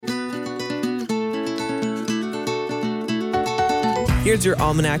Here's your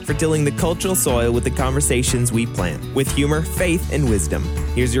almanac for tilling the cultural soil with the conversations we plant, with humor, faith, and wisdom.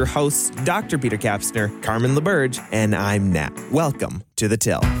 Here's your hosts, Dr. Peter Kapsner, Carmen LaBerge, and I'm Nat. Welcome to The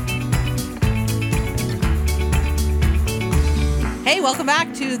Till. Hey, welcome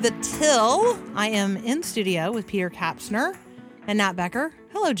back to The Till. I am in studio with Peter Kapsner and Nat Becker.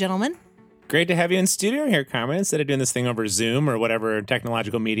 Hello, gentlemen. Great to have you in studio here, Carmen, instead of doing this thing over Zoom or whatever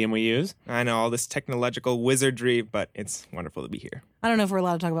technological medium we use. I know all this technological wizardry, but it's wonderful to be here. I don't know if we're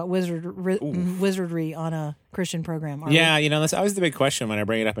allowed to talk about wizardry on a Christian program. Yeah, you know, that's always the big question when I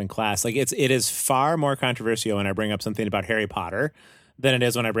bring it up in class. Like, it is far more controversial when I bring up something about Harry Potter than it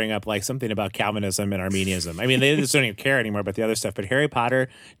is when I bring up like something about Calvinism and Arminianism. I mean, they just don't even care anymore about the other stuff, but Harry Potter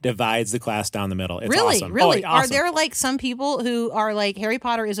divides the class down the middle. It's awesome. Really? Oh, awesome. Are there like some people who are like Harry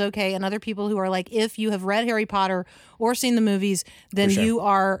Potter is okay and other people who are like, if you have read Harry Potter or seen the movies, then sure. you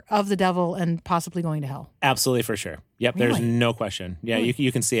are of the devil and possibly going to hell? Absolutely, for sure. Yep, Really? There's no question. Yeah, Really?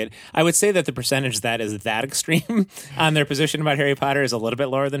 you can see it. I would say that the percentage that is that extreme on their position about Harry Potter is a little bit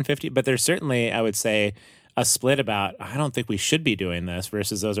lower than 50, but there's certainly, I would say, a split about, I don't think we should be doing this,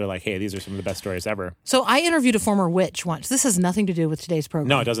 versus those are like, hey, these are some of the best stories ever. So I interviewed a former witch once. This has nothing to do with today's program.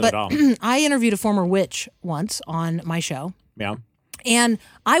 No, it doesn't but at all. I interviewed a former witch once on my show. Yeah. And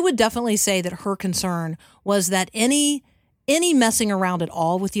I would definitely say that her concern was that any messing around at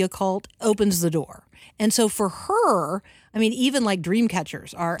all with the occult opens the door. And so for her, I mean, even like dream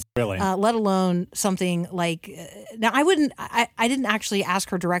catchers are, Really? let alone something like, now I didn't actually ask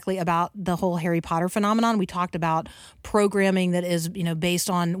her directly about the whole Harry Potter phenomenon. We talked about programming that is, you know, based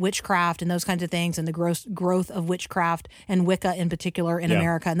on witchcraft and those kinds of things, and the growth of witchcraft and Wicca in particular in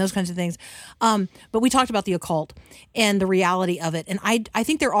America and those kinds of things. But we talked about the occult and the reality of it. And I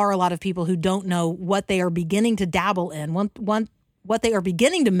think there are a lot of people who don't know what they are beginning to dabble in, what they are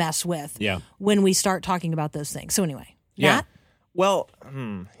beginning to mess with when we start talking about those things. So anyway. Yeah. Nat? Well,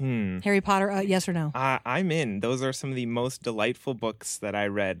 Harry Potter, yes or no? I'm in. Those are some of the most delightful books that I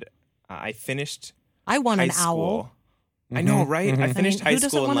read. I finished I won high an school. owl. I know, right? I finished who high doesn't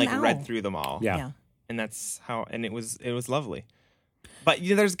school and want like an read owl? through them all. Yeah. And that's how, and it was lovely. But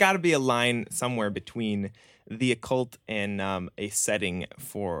there's got to be a line somewhere between the occult and a setting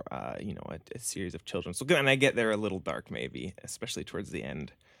for a series of children. So, and I get there a little dark, maybe, especially towards the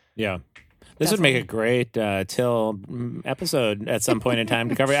end. Yeah. This would make a great Till episode at some point in time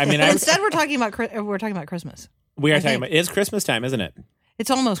to cover. I mean, Instead, we're talking about Christmas. We are talking about, it's Christmas time, isn't it? It's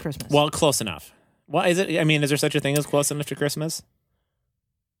almost Christmas. Well, close enough. Well, is it? I mean, is there such a thing as close enough to Christmas?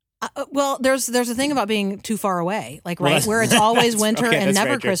 Well, there's a thing about being too far away, like Well, where it's always winter okay, and that's never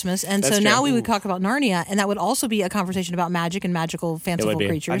very true. Christmas. And That's so now true. we would talk about Narnia, and that would also be a conversation about magic and magical, fanciful be.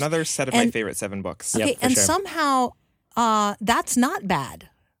 creatures. Another set of my favorite 7 books. Okay, Yep, for and sure. somehow that's not bad.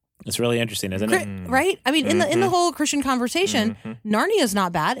 It's really interesting, isn't it? Right? I mean, in the whole Christian conversation, Narnia is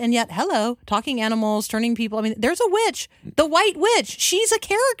not bad, and yet, hello, talking animals, turning people. I mean, there's a witch, the White Witch. She's a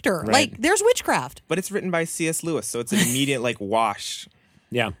character. Right. Like, there's witchcraft. But it's written by C.S. Lewis, so it's an immediate wash.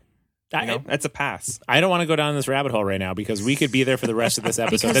 Yeah. That's a pass. I don't want to go down this rabbit hole right now because we could be there for the rest of this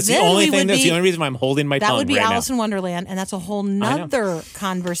episode. Because That's the then only we thing. would That's be- the only reason why I'm holding my That tongue would be right Alice in Wonderland, and that's a whole nother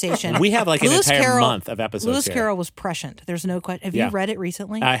conversation. We have like an Lewis entire Carroll- month of episodes Lewis here. Carroll was prescient. There's no question. Have Yeah. you read it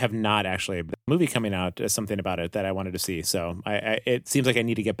recently? I have not actually. The movie coming out is something about it that I wanted to see. So it seems like I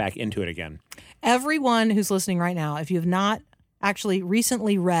need to get back into it again. Everyone who's listening right now, if you have not actually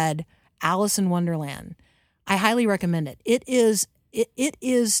recently read Alice in Wonderland, I highly recommend it. It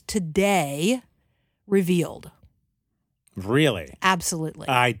is today revealed. Really? Absolutely.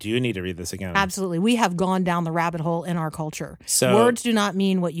 I do need to read this again. Absolutely. We have gone down the rabbit hole in our culture. So- Words do not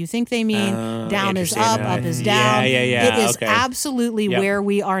mean what you think they mean. Down is interesting. up is down. Yeah. It is Okay. absolutely Yep. where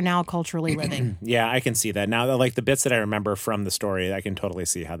we are now culturally living. Yeah, I can see that. Now, like the bits that I remember from the story, I can totally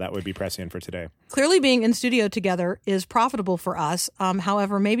see how that would be prescient for today. Clearly, being in studio together is profitable for us.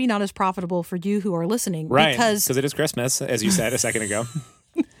 However, maybe not as profitable for you who are listening. Right. Because it is Christmas, as you said a second ago.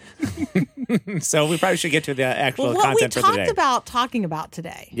 So we probably should get to the actual what we content for today. talked about talking about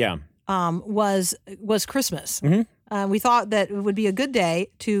today Yeah. was Christmas. Mm-hmm. We thought that it would be a good day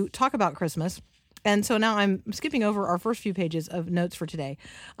to talk about Christmas. And so now I'm skipping over our first few pages of notes for today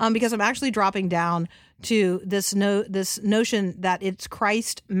because I'm actually dropping down to this notion that it's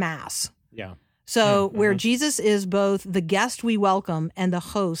Christ Mass. Yeah. So where Jesus is both the guest we welcome and the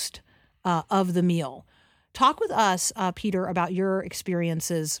host of the meal. Talk with us, Peter, about your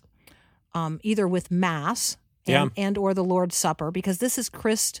experiences either with Mass and or the Lord's Supper, because this is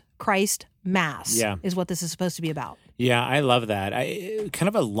Christ Mass is what this is supposed to be about. Yeah, I love that. Kind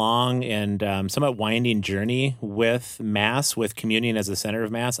of a long and somewhat winding journey with Mass, with communion as the center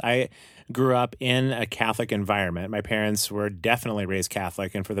of Mass. I grew up in a Catholic environment. My parents were definitely raised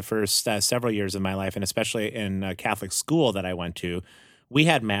Catholic, and for the first several years of my life, and especially in a Catholic school that I went to, we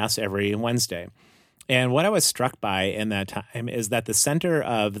had Mass every Wednesday. And what I was struck by in that time is that the center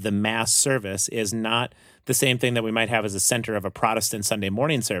of the Mass service is not the same thing that we might have as the center of a Protestant Sunday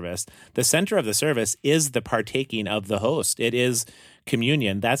morning service. The center of the service is the partaking of the host. It is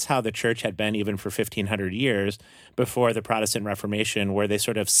communion. That's how the church had been even for 1,500 years before the Protestant Reformation, where they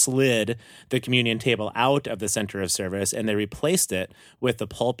sort of slid the communion table out of the center of service and they replaced it with the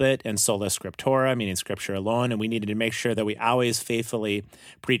pulpit and sola scriptura, meaning scripture alone. And we needed to make sure that we always faithfully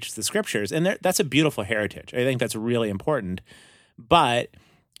preach the scriptures. And that's a beautiful heritage. I think that's really important. But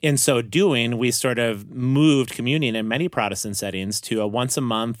in so doing, we sort of moved communion in many Protestant settings to a once a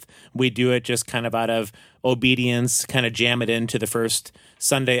month. We do it just kind of out of obedience, kind of jam it into the first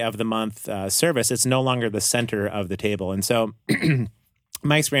Sunday of the month service. It's no longer the center of the table. And so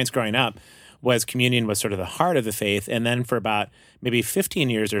my experience growing up was communion was sort of the heart of the faith. And then for about maybe 15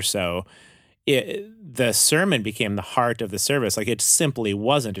 years or so, the sermon became the heart of the service. Like, it simply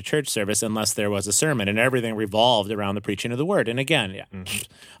wasn't a church service unless there was a sermon, and everything revolved around the preaching of the word. And again,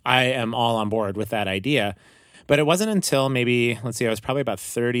 I am all on board with that idea. But it wasn't until maybe, I was probably about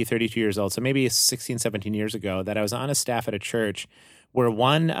 30, 32 years old, so maybe 16, 17 years ago, that I was on a staff at a church where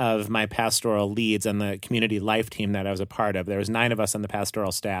one of my pastoral leads on the community life team that I was a part of, there was 9 of us on the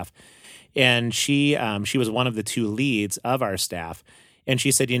pastoral staff, and she was one of the 2 leads of our staff. And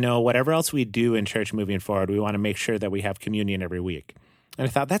she said, whatever else we do in church moving forward, we want to make sure that we have communion every week. And I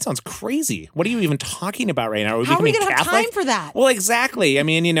thought, that sounds crazy. What are you even talking about right now? How are we going to have time for that? Well, exactly. I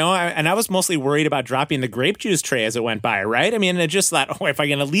mean, and I was mostly worried about dropping the grape juice tray as it went by, right? I mean, I just thought, if I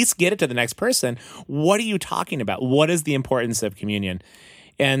can at least get it to the next person, what are you talking about? What is the importance of communion?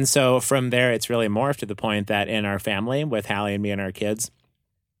 And so from there, it's really morphed to the point that in our family, with Hallie and me and our kids,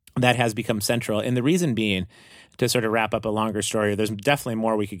 that has become central. And the reason being, to sort of wrap up a longer story, there's definitely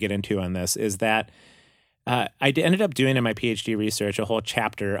more we could get into on this, is that I ended up doing in my PhD research a whole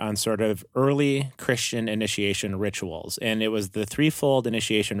chapter on sort of early Christian initiation rituals. And it was the threefold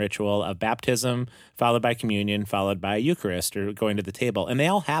initiation ritual of baptism, followed by communion, followed by Eucharist, or going to the table. And they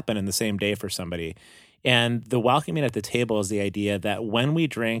all happen in the same day for somebody. And the welcoming at the table is the idea that when we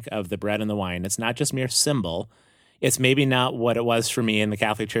drink of the bread and the wine, it's not just mere symbol. It's maybe not what it was for me in the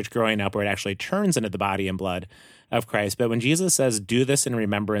Catholic Church growing up, where it actually turns into the body and blood of Christ. But when Jesus says, do this in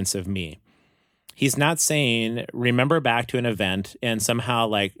remembrance of me, he's not saying, remember back to an event and somehow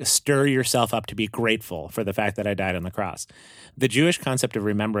like stir yourself up to be grateful for the fact that I died on the cross. The Jewish concept of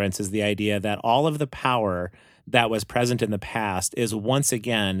remembrance is the idea that all of the power that was present in the past is once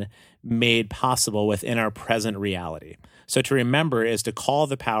again made possible within our present reality. So to remember is to call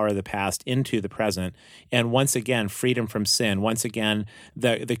the power of the past into the present. And once again, freedom from sin. Once again,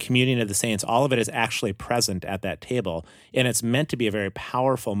 the communion of the saints, all of it is actually present at that table. And it's meant to be a very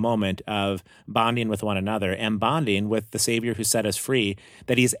powerful moment of bonding with one another and bonding with the Savior who set us free,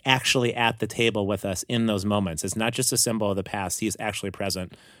 that he's actually at the table with us in those moments. It's not just a symbol of the past. He's actually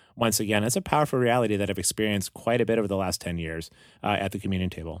present. Once again, it's a powerful reality that I've experienced quite a bit over the last 10 years at the communion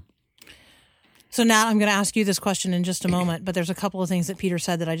table. So now I'm going to ask you this question in just a moment, but there's a couple of things that Peter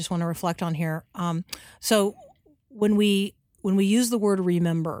said that I just want to reflect on here. So when we use the word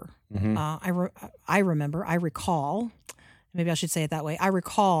remember, I recall, maybe I should say it that way. I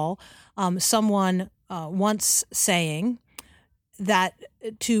recall someone once saying that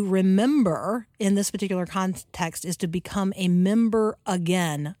to remember in this particular context is to become a member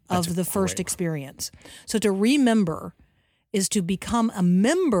again of the first experience. So to remember is to become a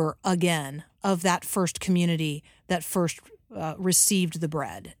member again of that first community that first received the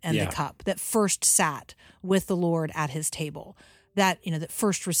bread and the cup, that first sat with the Lord at his table, that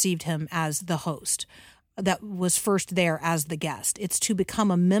first received him as the host, that was first there as the guest. It's to become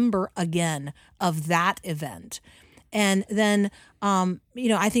a member again of that event. And then,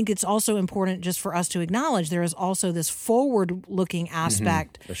 I think it's also important just for us to acknowledge there is also this forward-looking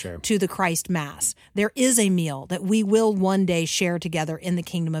aspect to the Christ Mass. There is a meal that we will one day share together in the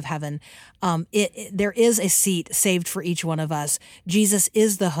kingdom of heaven. There is a seat saved for each one of us. Jesus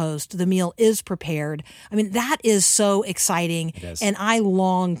is the host. The meal is prepared. I mean, that is so exciting, and I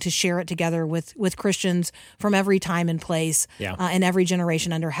long to share it together with Christians from every time and place and every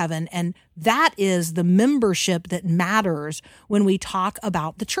generation under heaven. And that is the membership that matters when we talk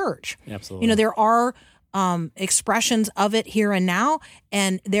about the church. Absolutely. There are expressions of it here and now,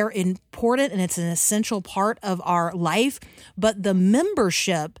 and they're important and it's an essential part of our life. But the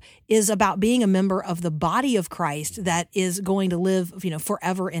membership is about being a member of the body of Christ that is going to live,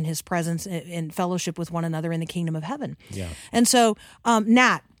 forever in his presence in fellowship with one another in the kingdom of heaven. Yeah. And so,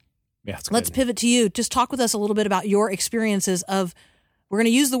 Nat, Yeah, it's let's good. pivot to you. Just talk with us a little bit about your experiences of, we're going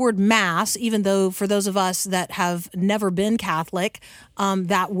to use the word Mass, even though for those of us that have never been Catholic,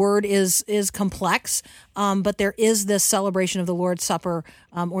 that word is complex, but there is this celebration of the Lord's Supper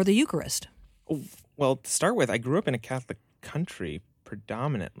or the Eucharist. Well, to start with, I grew up in a Catholic country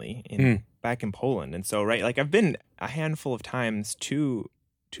predominantly back in Poland. And so, right, like I've been a handful of times to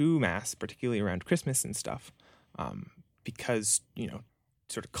Mass, particularly around Christmas and stuff, because,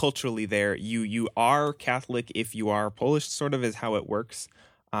 sort of culturally there, you are Catholic if you are Polish, sort of is how it works.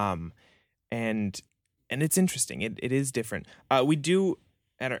 And it's interesting. It is different. We do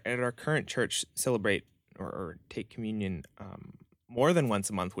at our current church celebrate or take communion more than once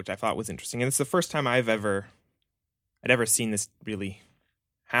a month, which I thought was interesting. And it's the first time I'd ever seen this really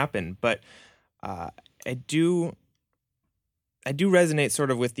happen. But I do resonate sort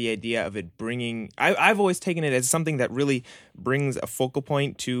of with the idea of it bringing. I've always taken it as something that really brings a focal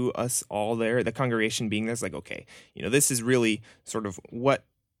point to us all there. The congregation being there, it's like, okay, this is really sort of what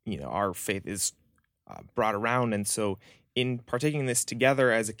our faith is brought around, and so in partaking this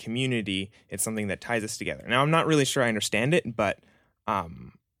together as a community, it's something that ties us together. Now, I'm not really sure I understand it, but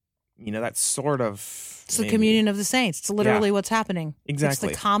that's sort of It's the communion of the saints. It's literally what's happening. Exactly.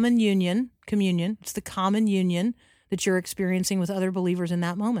 It's the common communion. It's the common union that you're experiencing with other believers in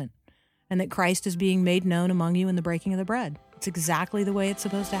that moment, and that Christ is being made known among you in the breaking of the bread. It's exactly the way it's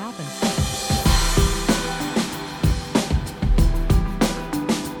supposed to happen.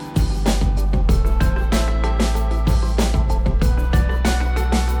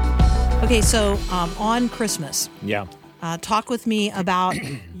 Okay, so on Christmas, talk with me about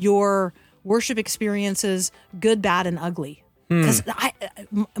your worship experiences, good, bad, and ugly. Because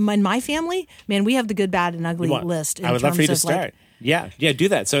in my family, man, we have the good, bad, and ugly list. I would love for you to start. Yeah, do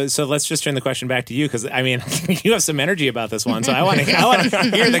that. So let's just turn the question back to you, because I mean, you have some energy about this one, so I want to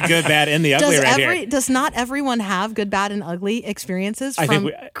hear the good, bad, and the ugly here. Does not everyone have good, bad, and ugly experiences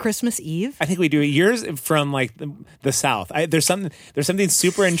from Christmas Eve? I think we do. Yours from like the South. There's something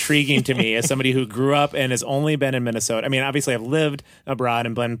super intriguing to me as somebody who grew up and has only been in Minnesota. I mean, obviously, I've lived abroad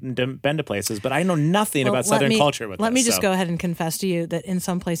and been to places, but I know nothing about Southern culture. Let me just go ahead and confess to you that in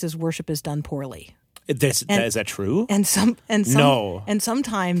some places worship is done poorly. Is that true? And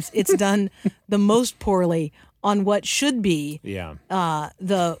sometimes it's done the most poorly on what should be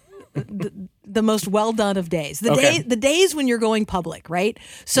the most well done of days. The days when you're going public, right?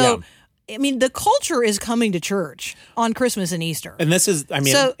 So I mean, the culture is coming to church on Christmas and Easter. And this is,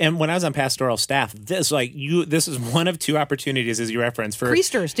 and when I was on pastoral staff, this is one of two opportunities, as you referenced, for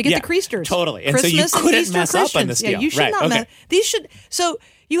Creasters, to get the Creasters. Totally. And Christmas so you couldn't and mess Christians. up on this deal. Yeah, you should not mess. These should. So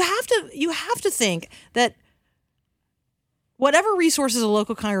you have to think that whatever resources a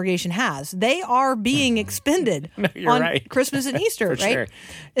local congregation has, they are being expended on Christmas and Easter, right? Sure.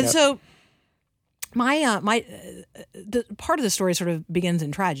 And so the part of the story sort of begins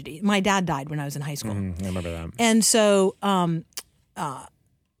in tragedy. My dad died when I was in high school. I remember that. And so,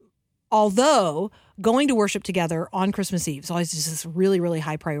 although going to worship together on Christmas Eve is always just this really, really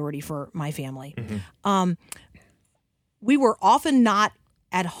high priority for my family, we were often not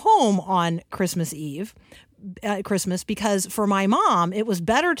at home on Christmas Eve. Because for my mom, it was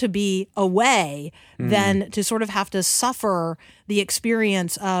better to be away than to sort of have to suffer the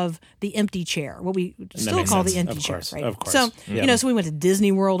experience of the empty chair, what we still call the empty chair, right? Of course. So, so we went to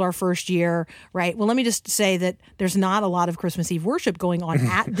Disney World our first year, right? Well, let me just say that there's not a lot of Christmas Eve worship going on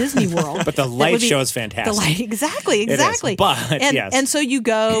at Disney World. But the light show is fantastic. Exactly. It is, but, and so you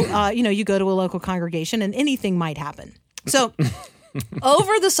go, you go to a local congregation and anything might happen. So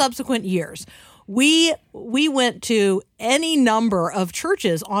over the subsequent years, we went to any number of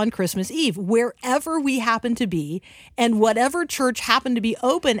churches on Christmas Eve, wherever we happened to be, and whatever church happened to be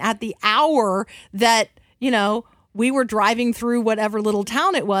open at the hour that, we were driving through whatever little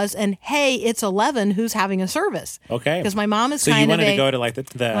town it was, and hey, it's 11. Who's having a service? Okay, because my mom is so kind you of wanted to go to like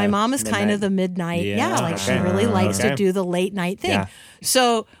the my mom is midnight. kind of the midnight, she really likes to do the late night thing. Yeah.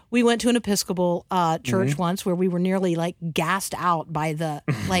 So we went to an Episcopal church once where we were nearly like gassed out by the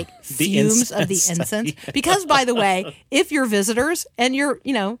fumes of the incense. Because, by the way, if you're visitors and you're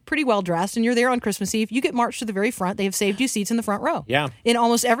pretty well dressed and you're there on Christmas Eve, you get marched to the very front. They have saved you seats in the front row. Yeah, in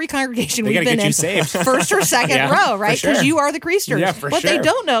almost every congregation we've been in, first or second row, right? Because you are the Creasters. Yeah, for what they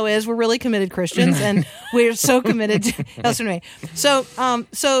don't know is we're really committed Christians, and we're so committed to.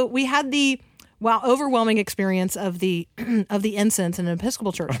 So we had overwhelming experience of the of the incense in an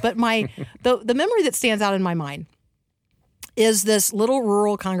Episcopal church. But the memory that stands out in my mind is this little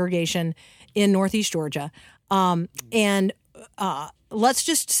rural congregation in Northeast Georgia, and let's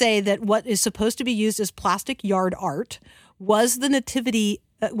just say that what is supposed to be used as plastic yard art was the nativity,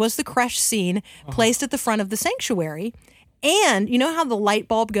 was the creche scene placed at the front of the sanctuary. And you know how the light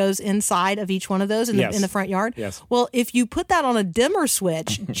bulb goes inside of each one of those in the front yard? Yes. Well, if you put that on a dimmer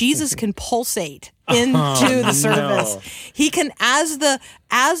switch, Jesus can pulsate into the service. No. He can, as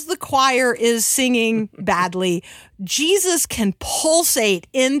the choir is singing badly, Jesus can pulsate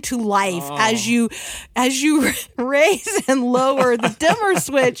into life as you raise and lower the dimmer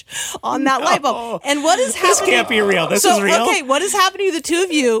switch on that light bulb. And what is happening? This can't be real. This is real. Okay, what is happening to the two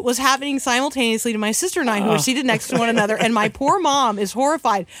of you was happening simultaneously to my sister and I, who are seated next to one another. And my poor mom is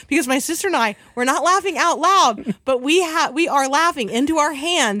horrified because my sister and I were not laughing out loud, but we are laughing into our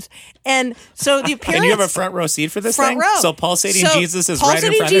hands. And so the appearance. And you have a front row seat for this front thing? row. So pulsating Jesus is right in front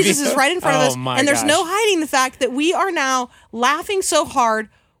of you? Pulsating Jesus is right in front of us. My And there's no gosh. hiding the fact that we are now laughing so hard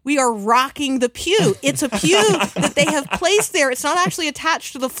we are rocking the pew. It's a pew that they have placed there. It's not actually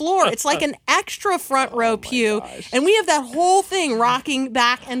attached to the floor. It's like an extra front row pew. And we have that whole thing rocking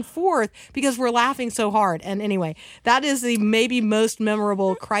back and forth because we're laughing so hard. And anyway, that is the maybe most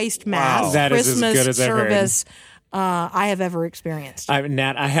memorable Christ Mass That is as Christmas good as I've heard. service I have ever experienced.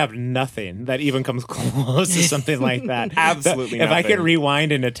 Nat, I have nothing that even comes close to something like that. Absolutely If I could nothing.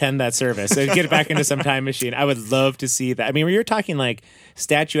 rewind and attend that service and get back into some time machine, I would love to see that. I mean, you're talking like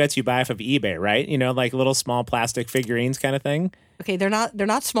statuettes you buy off of eBay, right? You know, like little small plastic figurines kind of thing. Okay, they're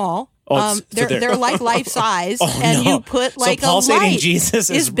not small. Oh, so they're like life size, Oh, and no. you put like so a pulsating light Jesus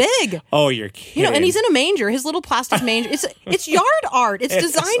is big. Oh, you're kidding. You know, and he's in a manger, his little plastic manger. It's yard art. It's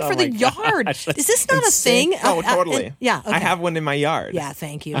designed oh for the my yard. gosh, Is this not insane. a thing? Oh, totally. Yeah, okay. I have one in my yard. Yeah,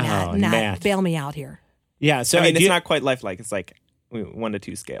 thank you, Oh, Nat. Nat. Bail me out here. Yeah, so I mean, do it's you- not quite lifelike. It's like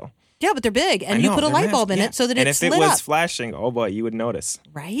 1:2 scale. Yeah, but they're big, and I you know, put a they're light massive, bulb in yeah. it so that and it's if it lit was up. flashing, oh boy, you would notice.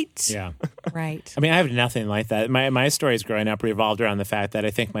 Right? Yeah. Right. I mean, I have nothing like that. My stories growing up revolved around the fact that I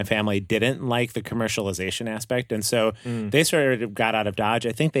think my family didn't like the commercialization aspect. And so they sort of got out of Dodge.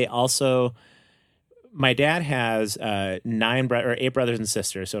 I think they also, my dad has 8 brothers and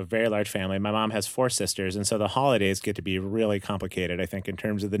sisters, so a very large family. My mom has 4 sisters. And so the holidays get to be really complicated, I think, in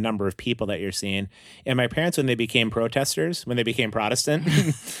terms of the number of people that you're seeing. And my parents, when they became protesters, when they became Protestant,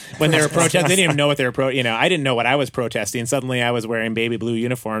 when they were protesting, they didn't even know what they were I didn't know what I was protesting. Suddenly I was wearing baby blue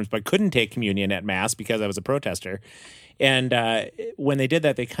uniforms, but couldn't take communion at Mass because I was a protester. And when they did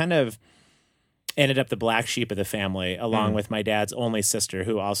that, they kind of ended up the black sheep of the family, along with my dad's only sister,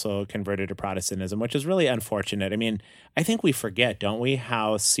 who also converted to Protestantism, which is really unfortunate. I mean, I think we forget, don't we,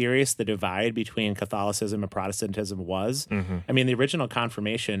 how serious the divide between Catholicism and Protestantism was? I mean, the original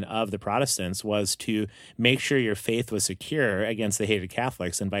confirmation of the Protestants was to make sure your faith was secure against the hated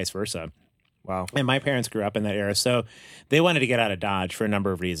Catholics and vice versa. Wow. And my parents grew up in that era, so they wanted to get out of Dodge for a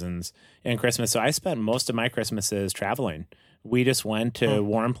number of reasons in Christmas. So I spent most of my Christmases traveling. We just went to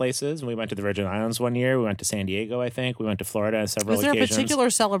warm places. We went to the Virgin Islands one year. We went to San Diego, I think. We went to Florida on several Was there occasions. a particular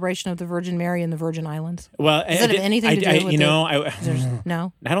celebration of the Virgin Mary in the Virgin Islands? Well, Does that have anything to do with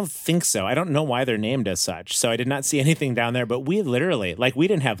No? I don't think so. I don't know why they're named as such. So I did not see anything down there. But we literally, we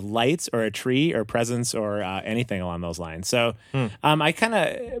didn't have lights or a tree or presents or anything along those lines. So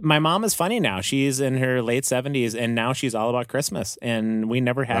my mom is funny now. She's in her late 70s, and now she's all about Christmas. And we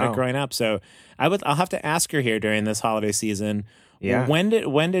never had it growing up. So I'll have to ask her here during this holiday season. Yeah. When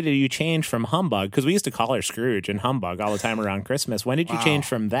did you change from humbug? Because we used to call her Scrooge and humbug all the time around Christmas. When did you change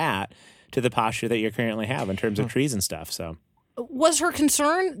from that to the posture that you currently have in terms of trees and stuff? So Was her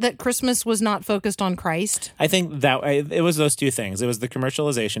concern that Christmas was not focused on Christ? I think that it was those two things. It was the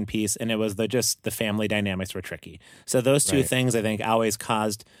commercialization piece, and it was the family dynamics were tricky. So those two things, I think, always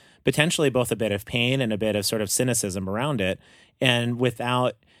caused potentially both a bit of pain and a bit of sort of cynicism around it. And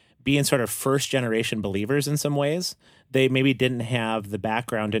without being sort of first generation believers in some ways, they maybe didn't have the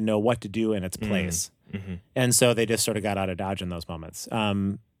background to know what to do in its place. And so they just sort of got out of Dodge in those moments.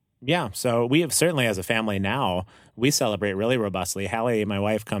 So we have certainly, as a family now, we celebrate really robustly. Hallie, my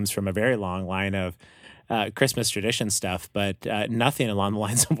wife, comes from a very long line of Christmas tradition stuff, but nothing along the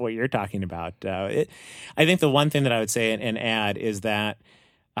lines of what you're talking about. I think the one thing that I would say and add is that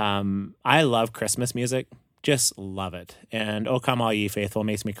I love Christmas music. Just love it. And O Come All Ye Faithful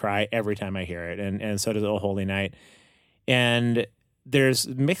makes me cry every time I hear it. And so does O Holy Night. And there's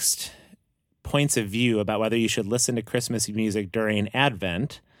mixed points of view about whether you should listen to Christmas music during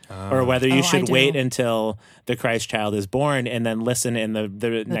Advent or whether you I should do. wait until the Christ child is born and then listen in the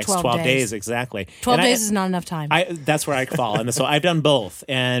next 12 days. Exactly. 12 And days is not enough time. That's where I fall. And so I've done both.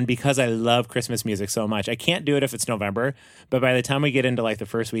 And because I love Christmas music so much, I can't do it if it's November. But by the time we get into like the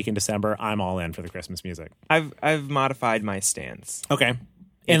first week in December, I'm all in for the Christmas music. I've modified my stance. Okay.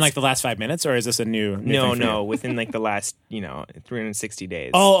 In like the last 5 minutes, or is this a new thing for No, you? within like the last 360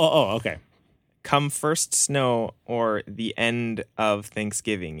 days. Oh, okay. Come first snow or the end of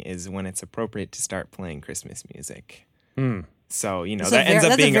Thanksgiving is when it's appropriate to start playing Christmas music. So that ends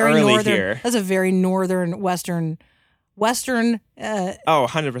up being early northern, here. That's a very northern, western,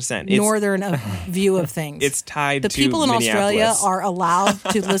 100%. northern view of things. It's tied the to people in Australia Minneapolis. are allowed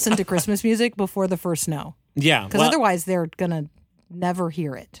to listen to Christmas music before the first snow, Yeah. because otherwise they're gonna never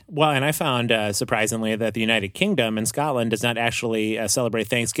hear it. Well, and I found surprisingly that the United Kingdom and Scotland does not actually celebrate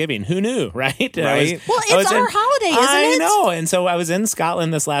Thanksgiving. Who knew, right? Right. Well, it's our holiday, isn't I it? know. And so I was in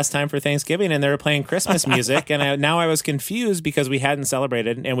Scotland this last time for Thanksgiving, and they were playing Christmas music. And now I was confused because we hadn't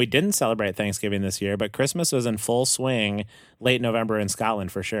celebrated, and we didn't celebrate Thanksgiving this year, but Christmas was in full swing late November in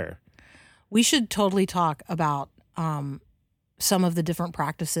Scotland for sure. We should totally talk about some of the different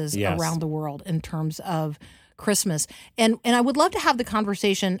practices Yes. around the world in terms of Christmas. And I would love to have the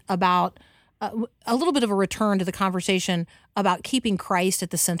conversation about a little bit of a return to the conversation about keeping Christ at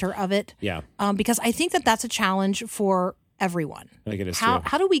the center of it. Yeah. Because I think that that's a challenge for everyone. I think it is How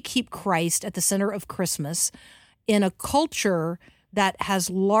too. do we keep Christ at the center of Christmas in a culture that has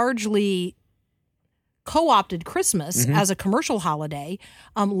largely co-opted Christmas Mm-hmm. as a commercial holiday?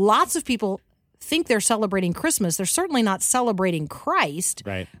 Lots of people think they're celebrating Christmas. They're certainly not celebrating Christ.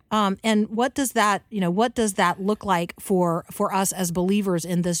 Right. And what does that look like for us as believers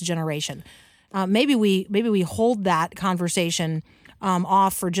in this generation? Maybe we hold that conversation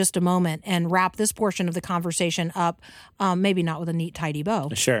off for just a moment and wrap this portion of the conversation up. Maybe not with a neat, tidy bow,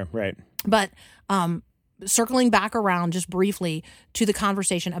 Sure. Right. but circling back around just briefly to the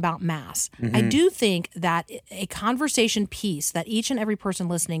conversation about Mass. I do think that a conversation piece that each and every person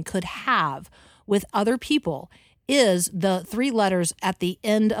listening could have with other people is the 3 letters at the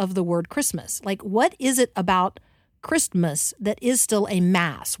end of the word Christmas. Like, what is it about Christmas that is still a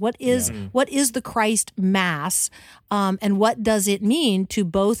Mass? What is the Christ Mass? And what does it mean to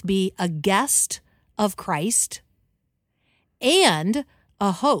both be a guest of Christ and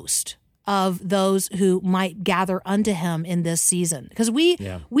a host of those who might gather unto him in this season? Because we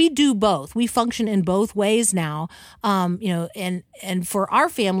do both. We function in both ways now. And for our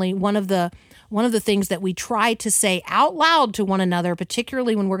family, one of the things that we try to say out loud to one another,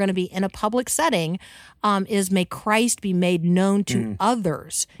 particularly when we're going to be in a public setting, is may Christ be made known to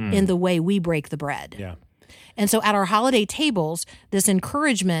others in the way we break the bread. Yeah. And so at our holiday tables, this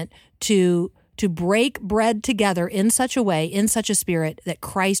encouragement to break bread together in such a way, in such a spirit, that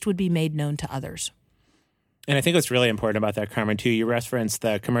Christ would be made known to others. And I think what's really important about that, Carmen, too, you referenced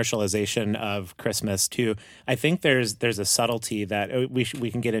the commercialization of Christmas, too. I think there's a subtlety that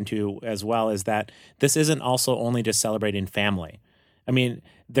we can get into as well, is that this isn't also only just celebrating family. I mean,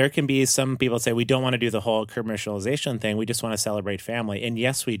 there can be some people say we don't want to do the whole commercialization thing. We just want to celebrate family. And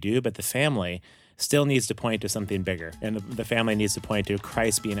yes, we do, but the family still needs to point to something bigger. And the family needs to point to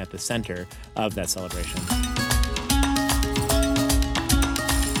Christ being at the center of that celebration.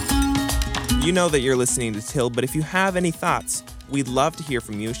 You know that you're listening to Till, but if you have any thoughts, we'd love to hear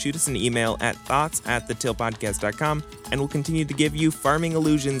from you. Shoot us an email at thoughts@thetillpodcast.com, and we'll continue to give you farming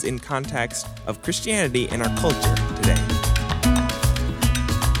illusions in context of Christianity and our culture today.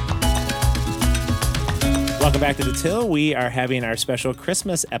 Welcome back to The Till. We are having our special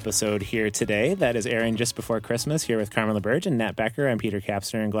Christmas episode here today that is airing just before Christmas here with Carmen LaBerge and Nat Becker. I'm Peter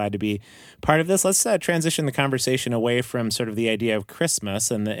Kapsner and glad to be part of this. Let's transition the conversation away from sort of the idea of Christmas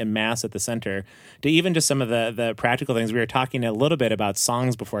and Mass at the center to even just some of the practical things. We were talking a little bit about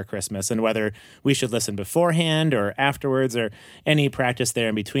songs before Christmas and whether we should listen beforehand or afterwards or any practice there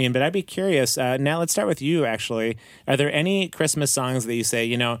in between. But I'd be curious, Nat, let's start with you actually. Are there any Christmas songs that you say,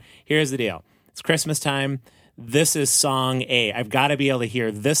 here's the deal. It's Christmas time. This is song A. I've got to be able to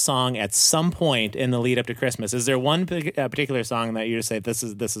hear this song at some point in the lead up to Christmas. Is there one particular song that you just say, this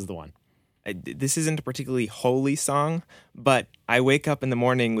is the one? This isn't a particularly holy song, but I wake up in the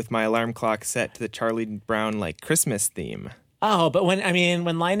morning with my alarm clock set to the Charlie Brown Christmas theme. Oh, but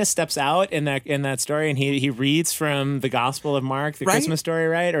when Linus steps out in that story and he reads from the Gospel of Mark, the Right? Christmas story,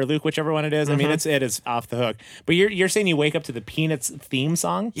 right, or Luke, whichever one it is. I mean, it is off the hook. But you're saying you wake up to the Peanuts theme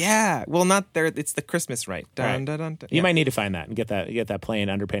song? Yeah. Well, not there. It's the Christmas rite. Dun, Right. dun, dun, dun. You Yeah. might need to find that and get that playing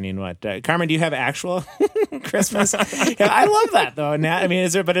underpinning. What Carmen? Do you have actual Christmas? Yeah, I love that though. Nat, I mean,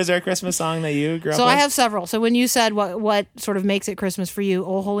 is there a Christmas song that you grew up So with? I have several. So when you said what sort of makes it Christmas for you,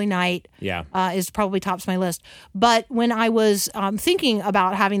 "O Holy Night," Yeah. is probably tops my list. But when I was thinking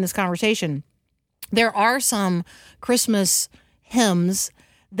about having this conversation, there are some Christmas hymns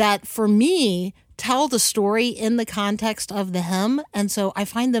that, for me, tell the story in the context of the hymn, and so I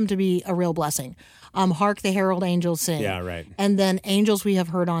find them to be a real blessing. "Hark the Herald Angels Sing," Yeah, right. and then "Angels We Have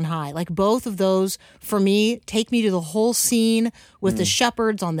Heard on High." Like both of those, for me, take me to the whole scene with the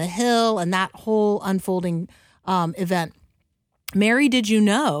shepherds on the hill and that whole unfolding event. "Mary, Did You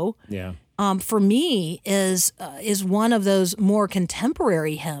Know?" Yeah. For me is one of those more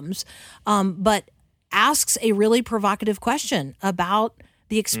contemporary hymns, but asks a really provocative question about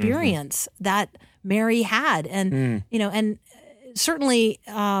the experience that Mary had, and and certainly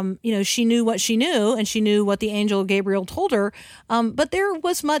she knew what she knew, and she knew what the angel Gabriel told her, but there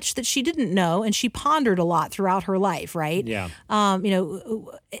was much that she didn't know, and she pondered a lot throughout her life, right? Yeah.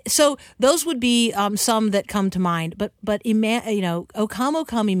 So those would be some that come to mind. But "O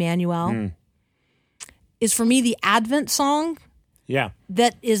Come, Emmanuel" is for me the Advent song Yeah.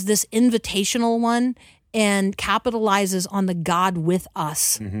 that is this invitational one and capitalizes on the God with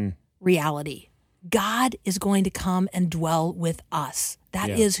us reality. God is going to come and dwell with us. That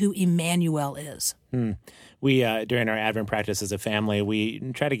is who Emmanuel is. We during our Advent practice as a family, we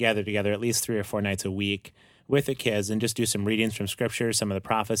try to gather together at least 3 or 4 nights a week with the kids and just do some readings from Scripture, some of the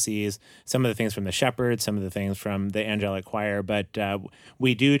prophecies, some of the things from the shepherds, some of the things from the angelic choir. But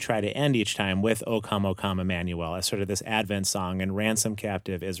we do try to end each time with O Come, Emmanuel," as sort of this Advent song, and "Ransom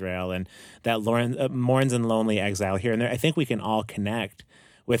Captive Israel," and that mourns in lonely exile here and there. I think we can all connect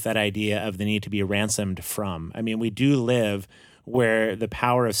with that idea of the need to be ransomed from. I mean, we do live where the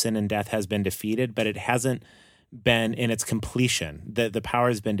power of sin and death has been defeated, but it hasn't been in its completion. The power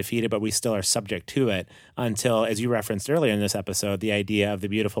has been defeated, but we still are subject to it until, as you referenced earlier in this episode, the idea of the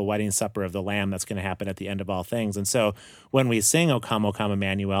beautiful wedding supper of the Lamb that's going to happen at the end of all things. And so when we sing O Come,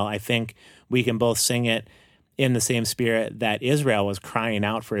 Emmanuel, I think we can both sing it in the same spirit that Israel was crying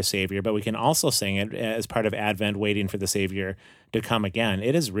out for a Savior, but we can also sing it as part of Advent, waiting for the Savior to come again.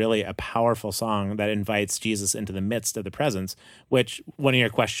 It is really a powerful song that invites Jesus into the midst of the presence, which one of your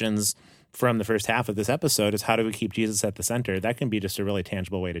questions from the first half of this episode is, how do we keep Jesus at the center? That can be just a really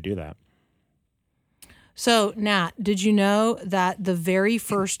tangible way to do that. So, Nat, did you know that the very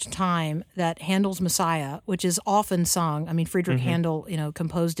first time that Handel's Messiah, which is often sung, I mean, Friedrich Handel,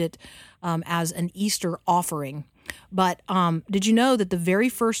 composed it as an Easter offering, but did you know that the very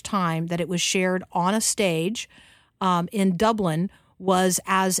first time that it was shared on a stage in Dublin was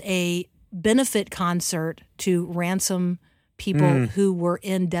as a benefit concert to ransom people who were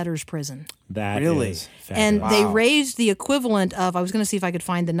in debtor's prison? That Really? is And fabulous. they raised the equivalent of, I was going to see if I could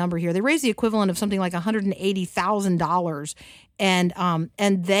find the number here. They raised the equivalent of something like $180,000.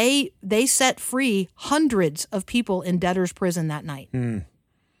 And they set free hundreds of people in debtor's prison that night.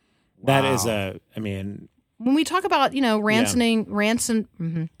 That is I mean, When we talk about,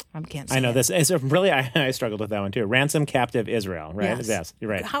 I can't say I know it. this is really, I struggled with that one too. Ransom Captive Israel, right? Yes. You're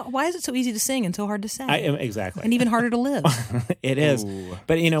right. Why is it so easy to sing and so hard to say? Exactly. And even harder to live? It is.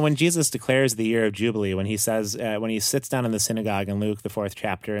 But, when Jesus declares the year of Jubilee, when he says, when he sits down in the synagogue in Luke, the 4th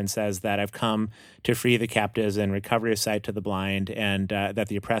chapter, and says that I've come to free the captives and recover your sight to the blind, and that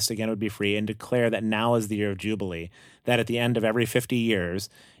the oppressed again would be free, and declare that now is the year of Jubilee, that at the end of every 50 years,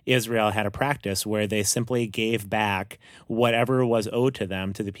 Israel had a practice where they simply gave back whatever was owed to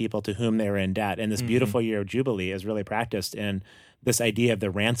them to the people to whom they were in debt. And this beautiful year of Jubilee is really practiced in this idea of the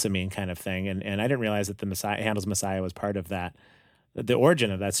ransoming kind of thing. And I didn't realize that the Handel's Messiah was part of that. The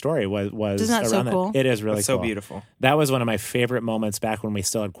origin of that story was Isn't that so around cool? It is really That's cool. so beautiful. That was one of my favorite moments back when we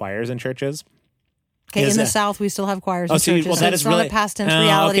still had choirs in churches. Okay, Is in the that- South, we still have choirs Oh, and so churches. well, so that it's is not really a past tense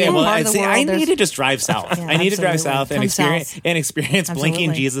reality. Okay, In well, part of the see, world, I there's- need to just drive south. Yeah, I need to drive absolutely. south and Come experience south. blinking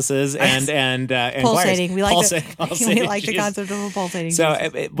Absolutely. Jesuses and pulsating. We like pulsating we like the Jesus. concept of a pulsating. So,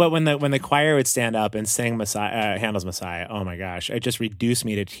 Jesus. but when the choir would stand up and sing Handel's Messiah, oh my gosh, it just reduced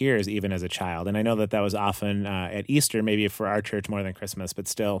me to tears even as a child. And I know that was often at Easter, maybe for our church more than Christmas, but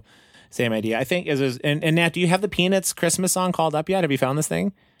still, same idea. I think and Nat, do you have the Peanuts Christmas song called up yet? Have you found this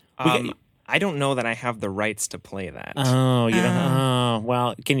thing? I don't know that I have the rights to play that. Oh, you don't. Oh,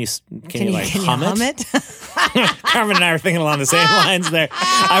 well, can you like can you hum hum it? it? Carmen and I are thinking along the same lines there.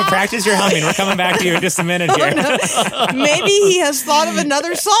 I've practiced your humming. We're coming back to you in just a minute here. Maybe he has thought of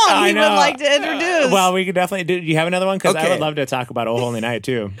another song he would like to introduce. Well, we could definitely do. You have another one? Because I Okay. would love to talk about Oh Holy Night,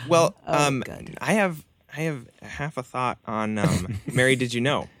 too. Well, good. I have half a thought on Mary. Did you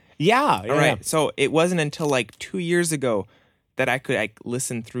know? Yeah. All right. So it wasn't until like 2 years ago that I could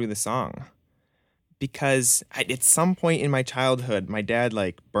listen through the song, because at some point in my childhood, my dad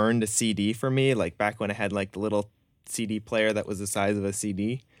like burned a CD for me, like back when I had like the little CD player that was the size of a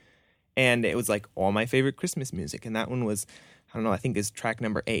CD, and it was like all my favorite Christmas music, and that one was, I don't know, I think is track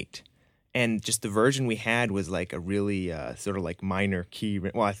number 8, and just the version we had was like a really sort of like minor key.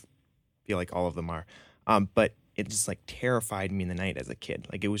 Well, I feel like all of them are, but it just like terrified me in the night as a kid.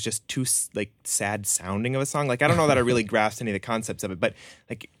 Like it was just too like sad sounding of a song. Like I don't know that I really grasped any of the concepts of it, but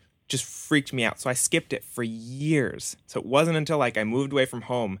like just freaked me out. So I skipped it for years. So it wasn't until like I moved away from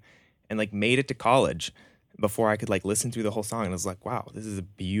home and like made it to college before I could like listen through the whole song. And I was like, wow, this is a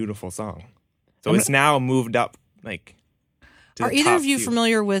beautiful song. So it's now moved up like to Are the either top of you few.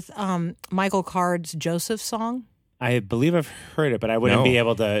 familiar with Michael Card's Joseph song? I believe I've heard it, but I wouldn't No. be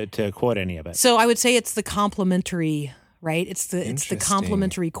able to quote any of it. So I would say it's the complimentary, right? It's the Interesting.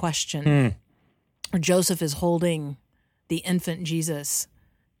 complimentary question. Or Joseph is holding the infant Jesus,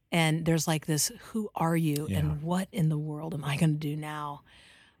 and there's like this, who are you and what in the world am I going to do now?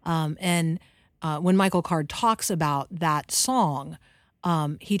 And when Michael Card talks about that song,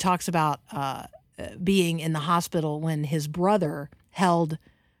 he talks about being in the hospital when his brother held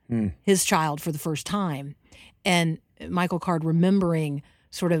his child for the first time. And Michael Card remembering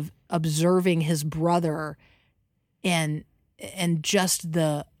sort of observing his brother and just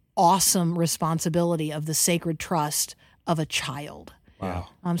the awesome responsibility of the sacred trust of a child. Wow.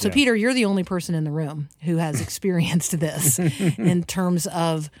 So, Peter, you're the only person in the room who has experienced this in terms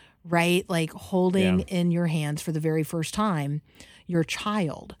of, right, like holding in your hands for the very first time your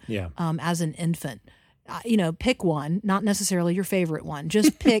child as an infant. Pick one, not necessarily your favorite one.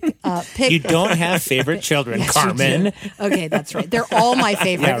 Just pick. You don't have favorite children, Yes, you Carmen. do. Okay, that's right. They're all my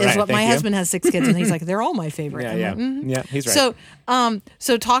favorite. Yeah, is right, what my thank you. husband has 6 kids, and he's like, they're all my favorite. Yeah, I'm yeah. like, mhm. Yeah, he's right.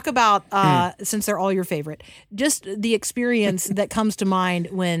 So talk about since they're all your favorite, just the experience that comes to mind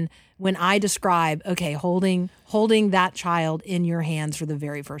when I describe, okay, holding that child in your hands for the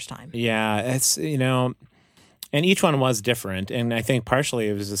very first time. Yeah, it's, and each one was different. And I think partially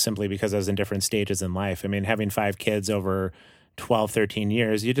it was just simply because I was in different stages in life. I mean, having 5 kids over 12, 13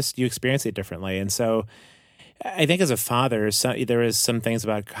 years, you experience it differently. And so I think as a father, there is some things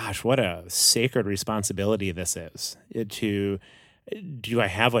about, gosh, what a sacred responsibility this is do I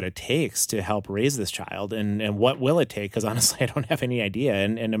have what it takes to help raise this child? And what will it take? Because honestly, I don't have any idea.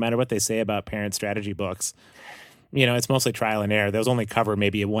 And no matter what they say about parent strategy books, it's mostly trial and error. Those only cover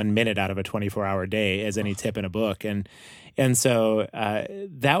maybe 1 minute out of a 24-hour day as any tip in a book. And so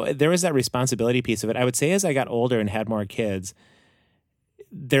there was that responsibility piece of it. I would say as I got older and had more kids,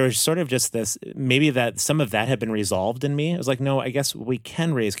 there was sort of just this, maybe that some of that had been resolved in me. I was like, no, I guess we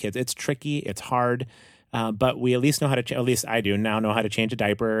can raise kids. It's tricky. It's hard. But we at least know how to, at least I do now know how to change a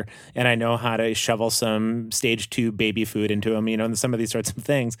diaper, and I know how to shovel some stage 2 baby food into them, and some of these sorts of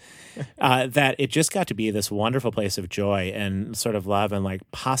things, that it just got to be this wonderful place of joy and sort of love and like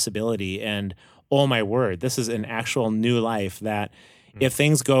possibility. And oh my word, this is an actual new life that if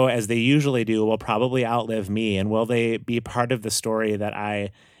things go as they usually do, will probably outlive me. And will they be part of the story that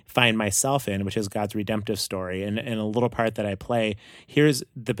I find myself in, which is God's redemptive story, and a little part that I play, here's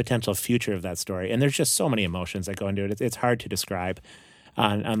the potential future of that story. And there's just so many emotions that go into it. It's hard to describe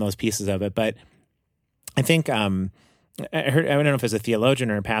on those pieces of it. But I think I don't know if it's a theologian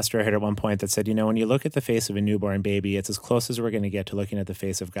or a pastor I heard at one point that said, when you look at the face of a newborn baby, it's as close as we're going to get to looking at the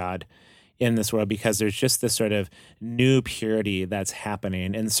face of God in this world, because there's just this sort of new purity that's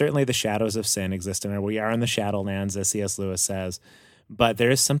happening. And certainly the shadows of sin exist in our, we are in the shadowlands, as C.S. Lewis says. But there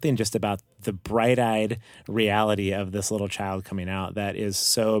is something just about the bright-eyed reality of this little child coming out that is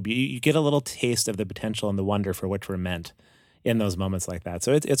so, you get a little taste of the potential and the wonder for which we're meant in those moments like that.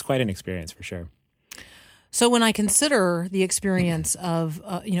 So it's quite an experience for sure. So when I consider the experience of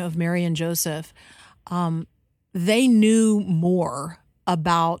Mary and Joseph, they knew more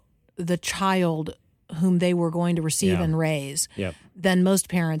about the child whom they were going to receive and raise than most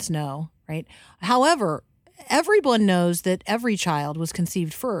parents know, right? However, everyone knows that every child was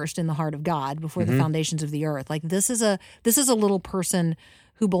conceived first in the heart of God before the foundations of the earth. Like this is a little person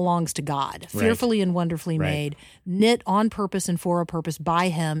who belongs to God, fearfully and wonderfully made, knit on purpose and for a purpose by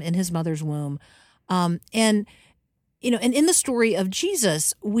Him in His mother's womb. And in the story of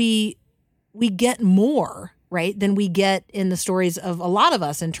Jesus, we get more right, than we get in the stories of a lot of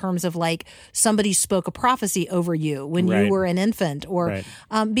us in terms of like somebody spoke a prophecy over you when Right. you were an infant, or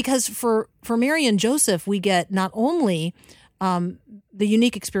Right. because for Mary and Joseph, we get not only the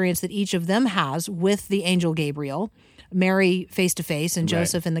unique experience that each of them has with the angel Gabriel, Mary face to face, and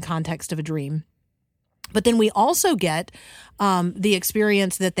Joseph in the context of a dream. But then we also get the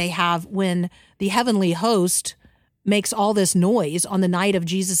experience that they have when the heavenly host makes all this noise on the night of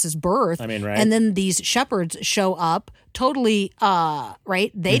Jesus's birth. I mean, right. And then these shepherds show up totally,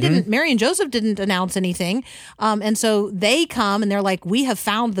 right? They didn't, Mary and Joseph didn't announce anything. And so they come and they're like, we have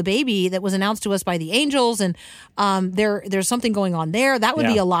found the baby that was announced to us by the angels. And there's something going on there. That would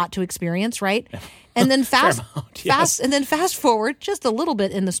be Yeah. a lot to experience, right? And then fast forward just a little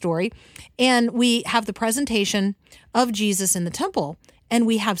bit in the story, and we have the presentation of Jesus in the temple, and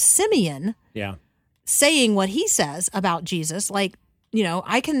we have Simeon Yeah. saying what he says about Jesus, like, you know,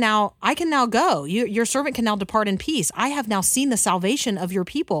 I can now go. Your servant can now depart in peace. I have now seen the salvation of your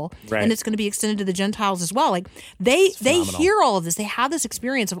people, Right. and it's going to be extended to the Gentiles as well. Like they hear all of this. They have this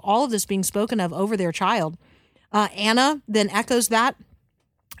experience of all of this being spoken of over their child. Anna then echoes that,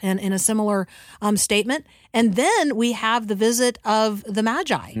 and in a similar statement. And then we have the visit of the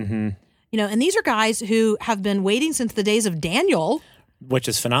Magi. Mm-hmm. You know, and these are guys who have been waiting since the days of Daniel. Which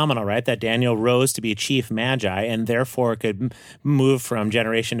is phenomenal, right? That Daniel rose to be chief magi and therefore could move from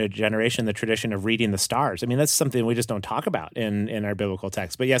generation to generation the tradition of reading the stars. I mean, that's something we just don't talk about in our biblical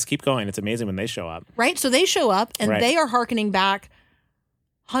text. But yes, keep going. It's amazing when they show up. Right? So they show up, and Right. they are hearkening back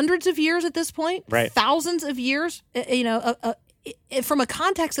hundreds of years at this point, Right. thousands of years, you know, from a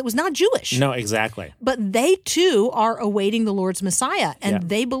context that was not Jewish. No, exactly. But they too are awaiting the Lord's Messiah, and Yeah.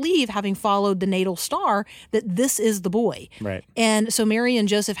 they believe, having followed the natal star, that this is the boy. Right. And so Mary and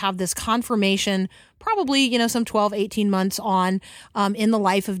Joseph have this confirmation, probably, you know, some 12, 18 months on in the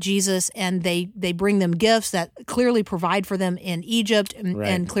life of Jesus, and they bring them gifts that clearly provide for them in Egypt, and, Right.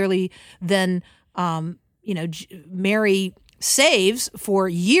 and clearly then, you know, Mary saves for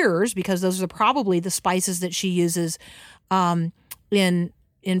years, because those are probably the spices that she uses in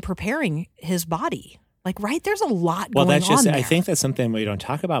preparing his body. Like, right, there's a lot Well, going that's just, on there. I think that's something we don't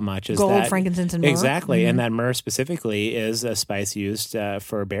talk about much is Gold, that frankincense, and myrrh. Exactly. Mhm. And that myrrh specifically is a spice used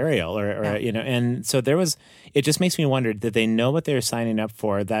for burial or Yeah. you know, and so it just makes me wonder, did they know what they were signing up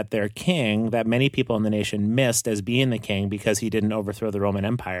for, that their king, that many people in the nation missed as being the king because he didn't overthrow the Roman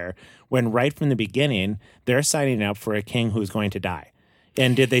Empire, when right from the beginning, they're signing up for a king who's going to die.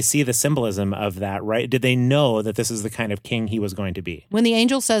 And did they see the symbolism of that, right? Did they know that this is the kind of king he was going to be? When the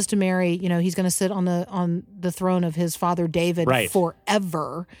angel says to Mary, you know, he's going to sit on the throne of his father David Right.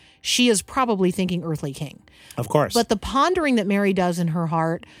 forever, she is probably thinking earthly king. Of course. But the pondering that Mary does in her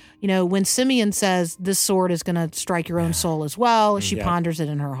heart, you know, when Simeon says this sword is going to strike your own soul as well, she ponders it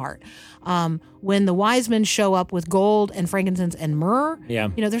in her heart. When the wise men show up with gold and frankincense and myrrh, Yeah.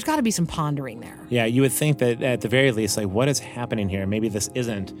 you know, there's got to be some pondering there. Yeah, you would think that at the very least, like, what is happening here? Maybe this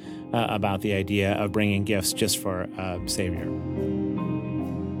isn't about the idea of bringing gifts just for a savior.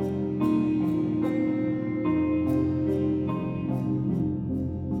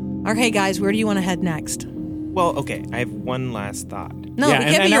 Okay, guys, where do you want to head next? Well, okay, I have one last thought. No, yeah, it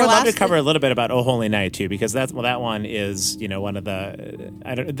can't and be I your would love last. to cover a little bit about Oh Holy Night too, because that one is, you know, one of the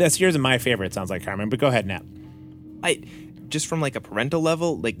that's yours and my favorite. Sounds like, Carmen, but go ahead, Nat. I just from like a parental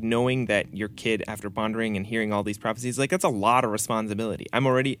level, like knowing that your kid, after pondering and hearing all these prophecies, like that's a lot of responsibility. I'm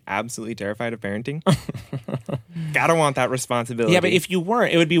already absolutely terrified of parenting. Gotta want that responsibility. Yeah, but if you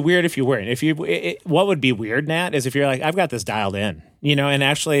weren't, it would be weird if you weren't. What would be weird, Nat, is if you're like, I've got this dialed in, you know. And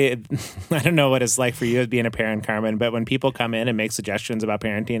actually, I don't know what it's like for you as being a parent, Carmen, but when people come in and make suggestions about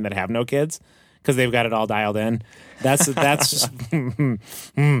parenting that have no kids because they've got it all dialed in, that's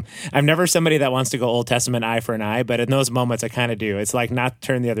I'm never somebody that wants to go Old Testament eye for an eye, but in those moments I kind of do. It's like not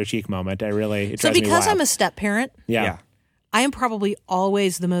turn the other cheek moment. It So drives me because wild. I'm a step parent, yeah. I am probably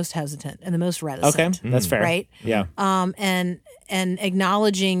always the most hesitant and the most reticent. Okay, that's fair. Right? Yeah. And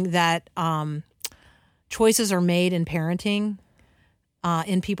acknowledging that choices are made in parenting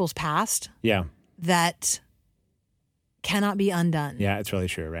in people's past Yeah. that cannot be undone. Yeah, it's really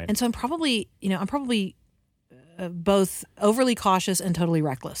true, right? And so I'm probably both overly cautious and totally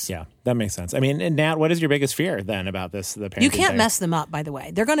reckless. Yeah, that makes sense. I mean, and Nat, what is your biggest fear then about this? The parenting You can't thing? mess them up, by the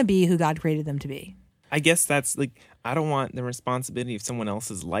way. They're going to be who God created them to be. I guess that's like, I don't want the responsibility of someone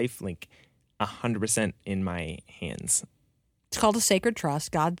else's life like 100% in my hands. It's called a sacred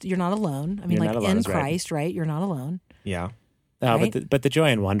trust. God, you're not alone. I mean, You're like not alone in is right. Christ, right? You're not alone. Yeah. No, right? but the joy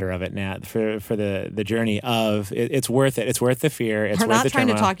and wonder of it, Nat, for the journey of it's worth it. It's worth the fear. It's We're worth not the trying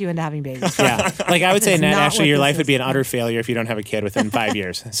to turmoil. talk you into having babies. Yeah, like I would say, That's Nat, not actually, what your this life is. would be an utter failure if you don't have a kid within 5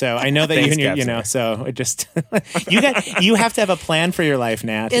 years. So I know that Thanks, you know, so it just you have to have a plan for your life,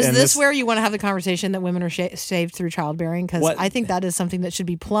 Nat. Is and this where you want to have the conversation that women are saved through childbearing? Because What- I think that is something that should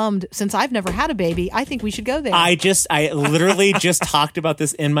be plumbed. Since I've never had a baby, I think we should go there. I literally just talked about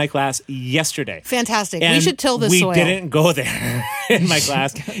this in my class yesterday. Fantastic. And we should till this we soil. didn't go there in my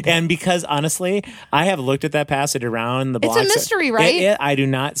class. And because honestly, I have looked at that passage around the It's a blocks. mystery, right? I do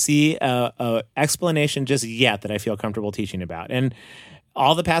not see a explanation just yet that I feel comfortable teaching about. And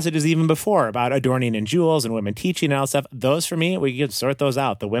all the passages even before about adorning in jewels and women teaching and all that stuff, those for me, we could sort those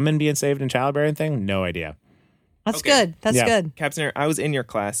out. The women being saved in childbearing thing, no idea. That's Okay. good. That's Yeah. good. Captain, I was in your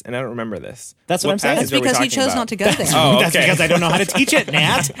class and I don't remember this. That's what I'm saying. passage That's are we because he talking chose about? not to go there. Oh, That's okay. because I don't know how to teach it,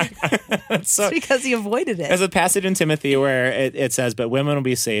 Nat. So, It's because he avoided it. there's a passage in Timothy where it says, "But women will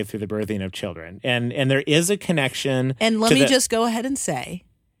be saved through the birthing of children," and there is a connection. And let to me the- just go ahead and say,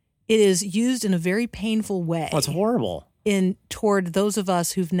 it is used in a very painful way Oh, it's horrible. toward those of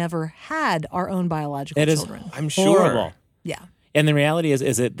us who've never had our own biological It is children. I'm sure. horrible. Yeah. And the reality is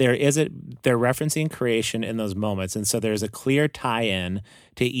that they're referencing creation in those moments, and so there's a clear tie-in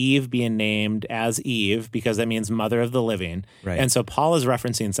to Eve being named as Eve because that means mother of the living. Right. And so Paul is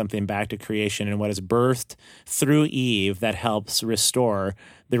referencing something back to creation and what is birthed through Eve that helps restore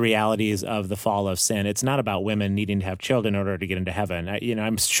the realities of the fall of sin. It's not about women needing to have children in order to get into heaven.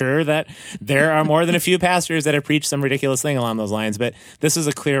 I'm sure that there are more than a few pastors that have preached some ridiculous thing along those lines, but this is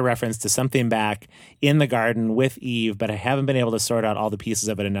a clear reference to something back in the garden with Eve, but I haven't been able to sort out all the pieces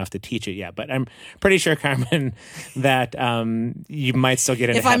of it enough to teach it yet. But I'm pretty sure, Carmen, that you might still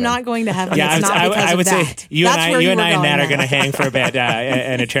get into If heaven. I'm not going to heaven, Yeah, it's not because I would of say that. you That's where and I and were Nat are going going to now. hang for a bit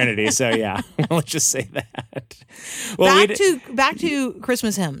in eternity. So yeah, let's just say that. Well, Back to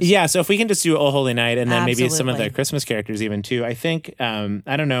Christmas hymns. yeah, so if we can just do "O Holy Night" and then maybe some of Absolutely. the Christmas characters even too. I think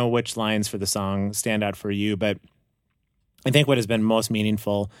I don't know which lines for the song stand out for you, but I think what has been most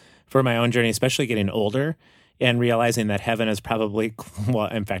meaningful for my own journey, especially getting older and realizing that heaven is probably, well,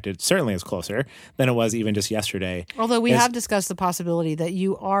 in fact, it certainly is closer than it was even just yesterday. Although we is- have discussed the possibility that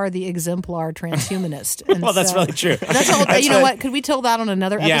you are the exemplar transhumanist. And Well, that's so- really true. That's all, That's you know really- what? Could we till that on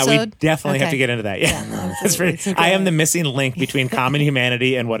another Yeah, episode? we definitely have Okay. to get into that. Yeah, Yeah, that's pretty. it's okay. I am the missing link between common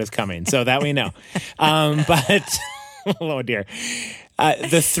humanity and what is coming, so that we know. But oh dear,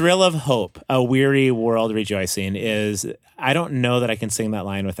 the thrill of hope, a weary world rejoicing is. I don't know that I can sing that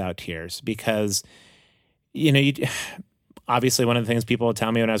line without tears because, obviously one of the things people would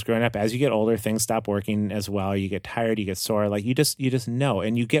tell me when I was growing up, as you get older, things stop working as well. You get tired, you get sore, like you just know,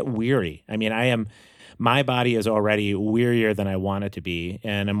 and you get weary. I mean, my body is already wearier than I want it to be,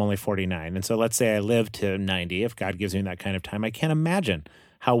 and I'm only 49. And so let's say I live to 90, if God gives me that kind of time, I can't imagine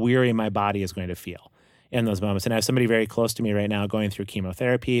how weary my body is going to feel in those moments. And I have somebody very close to me right now going through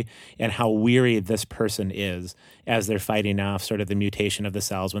chemotherapy and how weary this person is as they're fighting off sort of the mutation of the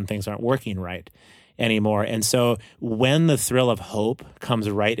cells when things aren't working right anymore. And so when the thrill of hope comes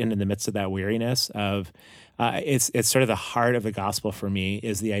right into the midst of that weariness of it's sort of the heart of the gospel for me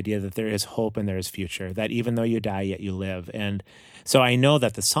is the idea that there is hope and there is future, that even though you die, yet you live. And so I know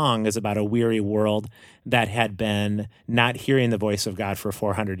that the song is about a weary world that had been not hearing the voice of God for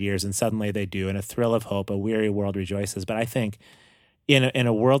 400 years, and suddenly they do. In a thrill of hope, a weary world rejoices. But I think in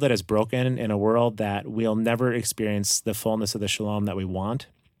a world that is broken, in a world that we'll never experience the fullness of the shalom that we want,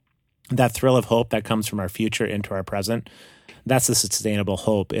 that thrill of hope that comes from our future into our present, that's the sustainable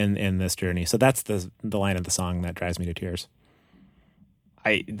hope in this journey. So that's the line of the song that drives me to tears.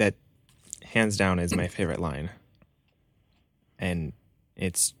 That hands down is my favorite line. And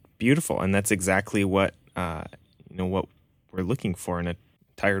it's beautiful, and that's exactly what what we're looking for in a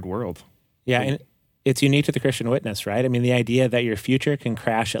tired world. Yeah, and it's unique to the Christian witness, right? I mean, the idea that your future can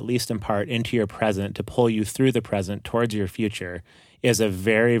crash, at least in part, into your present to pull you through the present towards your future is a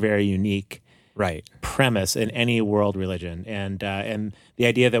very, very unique Right. premise in any world religion. And the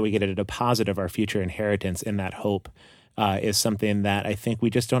idea that we get a deposit of our future inheritance in that hope is something that I think we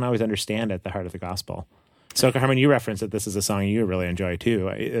just don't always understand at the heart of the gospel. So, Carmen, you referenced that this is a song you really enjoy, too.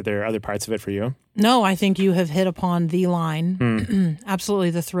 Are there other parts of it for you? No, I think you have hit upon the line. Hmm. Absolutely,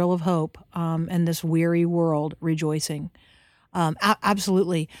 the thrill of hope and this weary world rejoicing.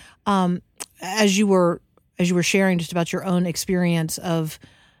 Absolutely. As you were sharing just about your own experience of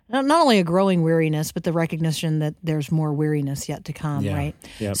not only a growing weariness, but the recognition that there's more weariness yet to come, Yeah. right?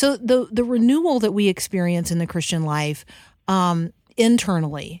 Yep. So the renewal that we experience in the Christian life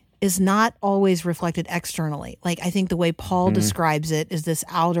internally is not always reflected externally. Like I think the way Paul describes it is this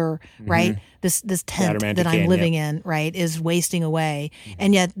outer, right? This tent that I'm living in, right, is wasting away.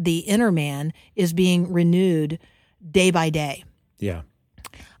 And yet the inner man is being renewed day by day. Yeah.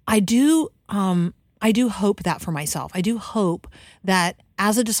 I do hope that for myself. I do hope that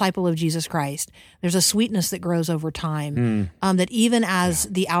as a disciple of Jesus Christ, there's a sweetness that grows over time. That even as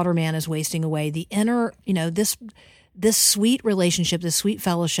the outer man is wasting away, the inner, this sweet relationship, this sweet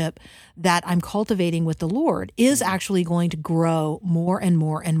fellowship that I'm cultivating with the Lord is actually going to grow more and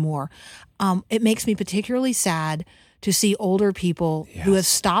more and more. It makes me particularly sad to see older people who have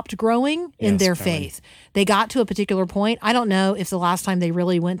stopped growing in their faith. They got to a particular point. I don't know if the last time they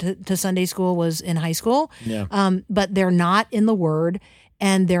really went to Sunday school was in high school, but they're not in the Word,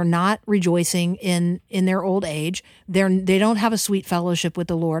 and they're not rejoicing in their old age. They don't have a sweet fellowship with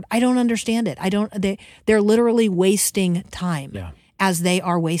the Lord. I don't understand it. They're literally wasting time as they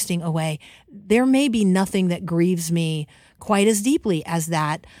are wasting away. There may be nothing that grieves me quite as deeply as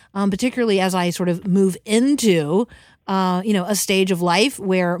that, particularly as I sort of move into a stage of life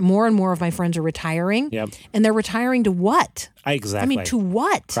where more and more of my friends are retiring. And they're retiring to what? Exactly. I mean, to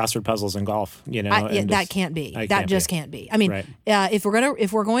what? Crossword puzzles and golf, that can't be. That just can't be. I mean, if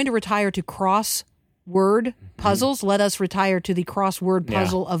we're going to retire to crossword puzzles, let us retire to the crossword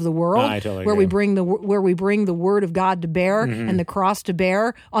puzzle of the world, I totally where agree. we bring the word of God to bear and the cross to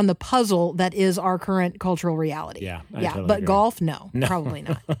bear on the puzzle that is our current cultural reality. I totally but agree. golf, no, probably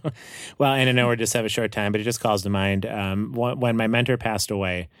not. Well, and I know we just have a short time, but it just calls to mind when my mentor passed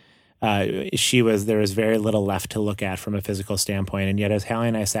away. There was very little left to look at from a physical standpoint, and yet as Hallie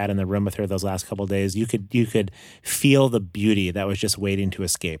and I sat in the room with her those last couple of days, you could feel the beauty that was just waiting to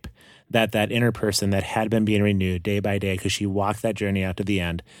escape. That inner person that had been being renewed day by day because she walked that journey out to the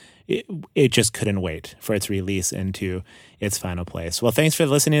end. It just couldn't wait for its release into its final place. Well, thanks for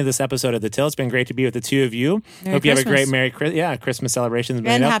listening to this episode of The Till. It's been great to be with the two of you. Merry Hope you have a great Christmas. Christmas celebrations.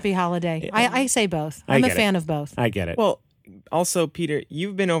 And happy holiday. I say both. I'm a fan of both. I get it. Well, also, Peter,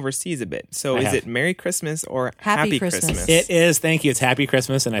 you've been overseas a bit. So is it Merry Christmas or Happy Christmas? Christmas? It is. Thank you. It's Happy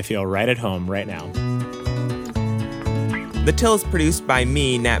Christmas, and I feel right at home right now. The Till is produced by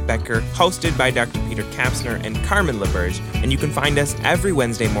me, Nat Becker, hosted by Dr. Peter Kapsner and Carmen LaBerge, and you can find us every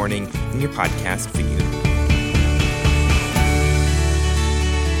Wednesday morning in your podcast feed.